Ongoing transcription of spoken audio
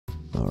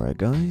Alright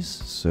guys,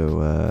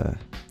 so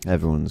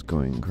everyone's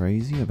going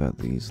crazy about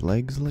these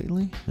legs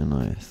lately, and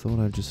I thought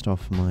I'd just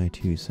offer my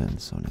 2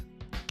 cents on it.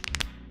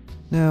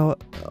 Now,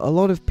 a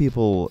lot of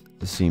people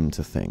seem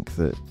to think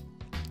that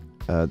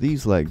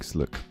these legs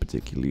look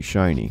particularly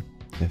shiny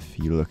if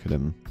you look at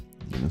them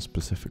in a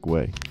specific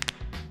way.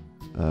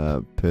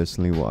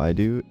 Personally, what I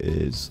do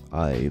is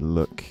I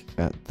look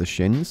at the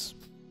shins.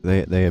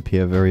 They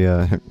appear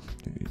very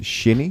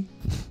shinny.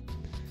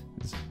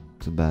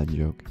 It's a bad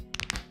joke.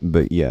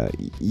 But yeah,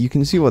 you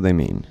can see what they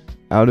mean.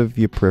 Out of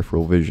your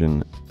peripheral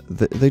vision,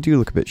 they do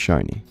look a bit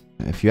shiny.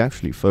 If you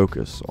actually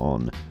focus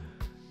on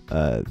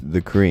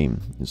the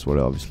cream, is what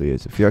it obviously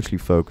is. If you actually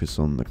focus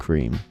on the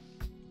cream,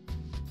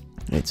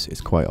 it's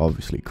quite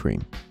obviously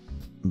cream.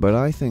 But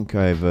I think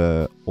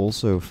I've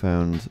also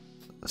found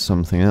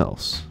something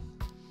else.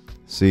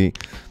 See,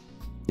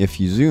 if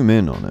you zoom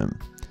in on him,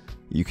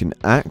 you can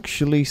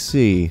actually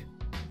see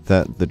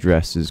that the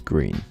dress is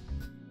green.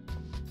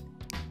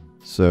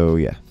 So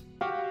yeah.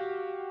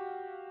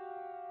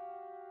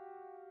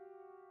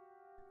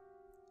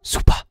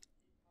 Super!